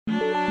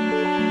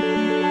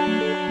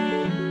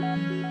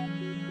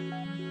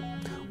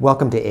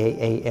Welcome to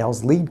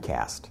AAL's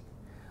LeadCast.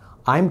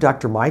 I'm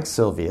Dr. Mike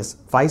Silvius,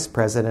 Vice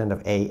President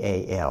of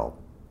AAL.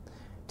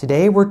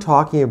 Today we're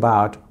talking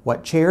about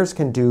what chairs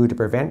can do to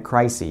prevent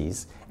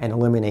crises and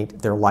eliminate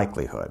their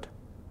likelihood.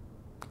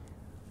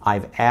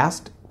 I've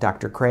asked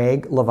Dr.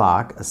 Craig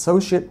Levack,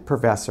 Associate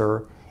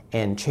Professor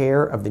and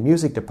Chair of the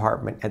Music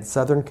Department at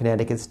Southern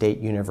Connecticut State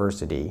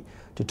University,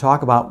 to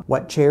talk about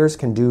what chairs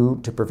can do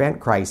to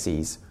prevent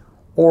crises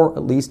or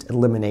at least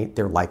eliminate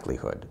their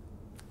likelihood.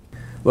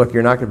 Look,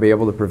 you're not going to be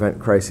able to prevent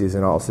crises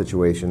in all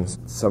situations.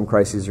 Some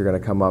crises are going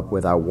to come up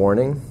without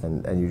warning,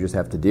 and you just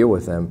have to deal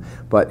with them.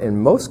 But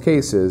in most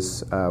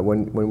cases,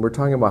 when we're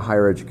talking about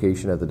higher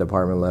education at the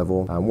department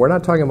level, we're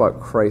not talking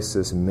about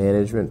crisis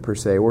management per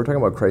se. We're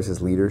talking about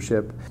crisis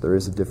leadership. There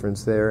is a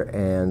difference there.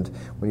 And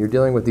when you're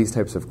dealing with these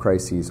types of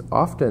crises,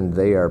 often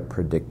they are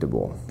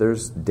predictable.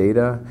 There's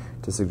data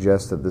to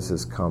suggest that this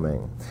is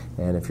coming.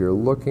 And if you're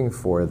looking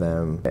for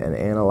them and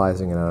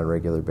analyzing it on a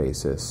regular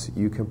basis,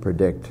 you can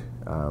predict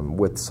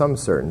with some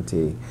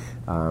certainty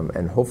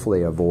and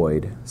hopefully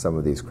avoid some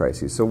of these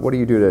crises. So what do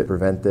you do to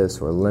prevent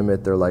this or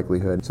limit their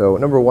likelihood? So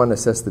number one,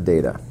 assess the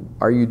data.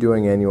 Are you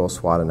doing annual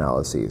SWOT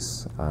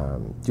analyses?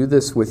 Do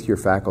this with your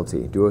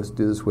faculty. Do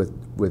this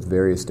with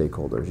various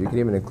stakeholders. You can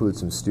even include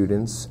some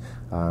students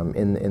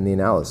in the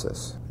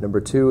analysis. Number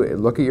two,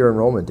 look at your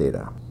enrollment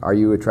data. Are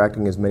you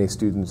attracting as many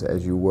students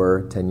as you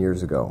were 10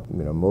 years ago?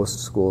 Most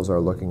schools are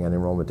looking at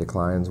enrollment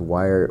declines.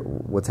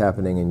 What's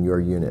happening in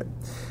your unit?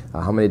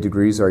 How many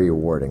degrees are you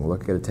awarding?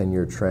 Look at a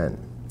 10-year trend.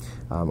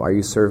 Are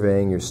you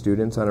surveying your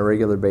students on a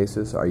regular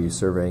basis? Are you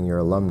surveying your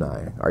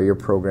alumni? Are your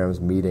programs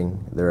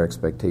meeting their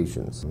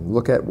expectations?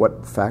 Look at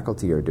what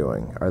faculty are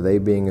doing. Are they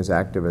being as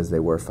active as they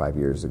were 5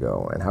 years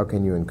ago? And how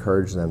can you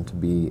encourage them to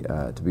be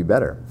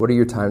better? What are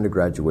your time to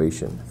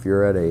graduation? If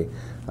you're at a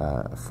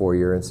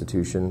 4-year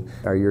institution,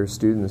 are your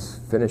students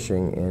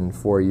finishing in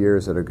 4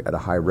 years at a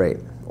high rate?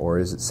 Or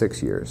is it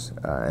 6 years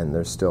and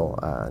they're still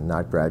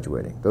not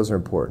graduating? Those are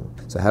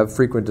important. So have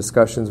frequent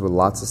discussions with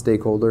lots of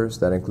stakeholders.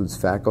 That includes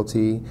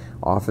faculty,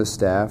 office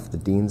staff, the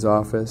dean's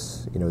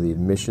office, the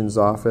admissions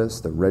office,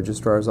 the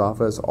registrar's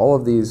office. All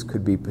of these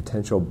could be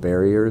potential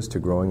barriers to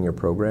growing your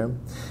program.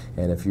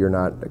 And if you're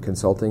not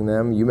consulting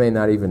them, you may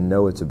not even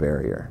know it's a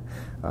barrier.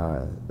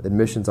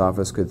 Admissions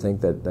office could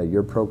think that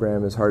your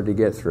program is hard to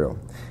get through.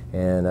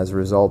 And as a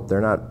result, they're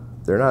not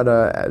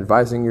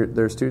advising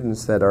their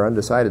students that are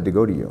undecided to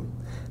go to you.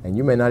 And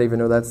you may not even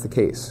know that's the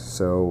case.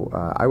 So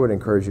I would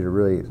encourage you to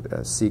really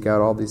seek out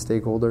all these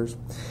stakeholders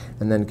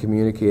and then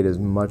communicate as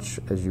much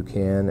as you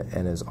can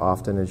and as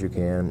often as you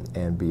can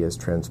and be as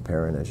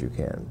transparent as you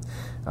can.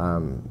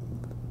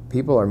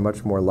 People are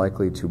much more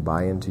likely to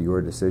buy into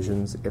your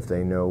decisions if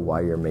they know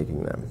why you're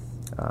making them.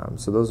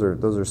 So those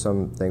are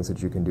some things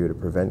that you can do to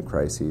prevent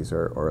crises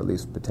or at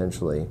least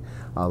potentially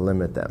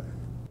limit them.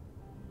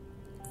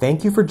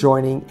 Thank you for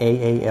joining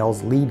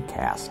AAL's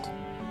LeadCast.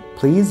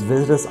 Please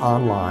visit us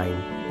online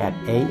at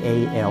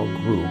aalgroup.org.